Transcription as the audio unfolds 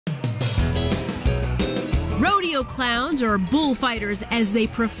Rodeo clowns, or bullfighters as they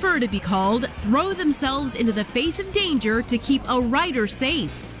prefer to be called, throw themselves into the face of danger to keep a rider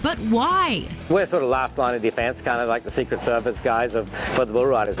safe. But why? We're sort of last line of defense, kind of like the Secret Service guys for the bull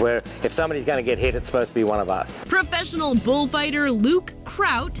riders, where if somebody's going to get hit, it's supposed to be one of us. Professional bullfighter Luke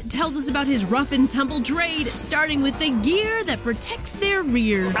Kraut tells us about his rough and tumble trade, starting with the gear that protects their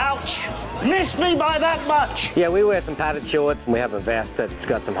rear. Ouch! Missed me by that much! Yeah, we wear some padded shorts, and we have a vest that's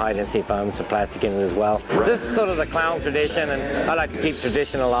got some high-density foam, some plastic in it as well. This is sort of the clown tradition, and I like to keep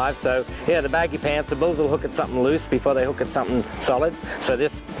tradition alive. So, yeah, the baggy pants, the bulls will hook at something loose before they hook at something solid. So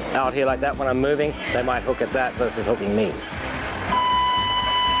this out here like that, when I'm moving, they might hook at that versus hooking me.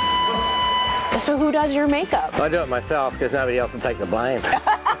 So who does your makeup? I do it myself because nobody else will take the blame.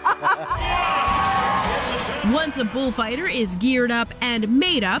 Once a bullfighter is geared up and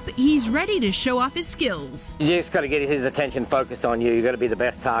made up, he's ready to show off his skills. You just got to get his attention focused on you. You've got to be the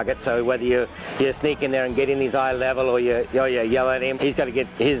best target. So whether you sneak in there and get in his eye level or you yell at him, he's got to get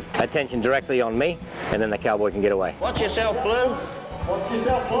his attention directly on me, and then the cowboy can get away. Watch yourself, Blue. Watch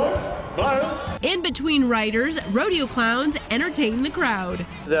yourself, Blue. Blue. In between riders, rodeo clowns entertain the crowd.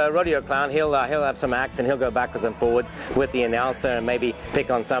 The rodeo clown, he'll have some acts, and he'll go backwards and forwards with the announcer and maybe pick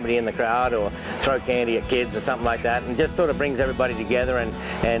on somebody in the crowd or throw candy at kids or something like that, and just sort of brings everybody together and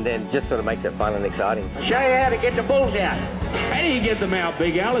just sort of makes it fun and exciting. I'll show you how to get the bulls out. How do you get them out,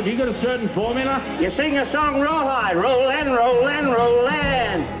 Big Al? Have you got a certain formula? You sing a song rawhide. Roll in, roll in, roll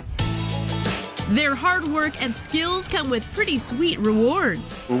in. Their hard work and skills come with pretty sweet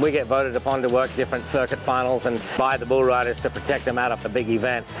rewards. We get voted upon to work different circuit finals and by the bull riders to protect them out of the big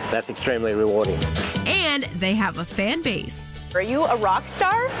event. That's extremely rewarding. And they have a fan base. Are you a rock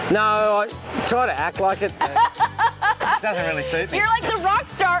star? No, I try to act like it. Doesn't really suit me. You're like the rock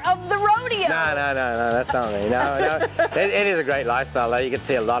star of the rodeo. No, that's not me. No. It is a great lifestyle, though. You get to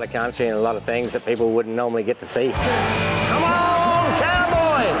see a lot of country and a lot of things that people wouldn't normally get to see. Come on,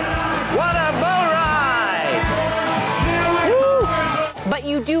 cowboy! What a bull ride! Woo! But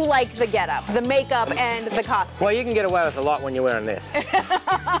you do like the getup, the makeup, and the costume. Well, you can get away with a lot when you're wearing this.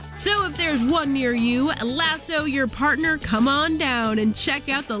 So if there's one near you, lasso your partner, come on down and check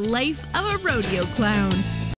out the life of a rodeo clown.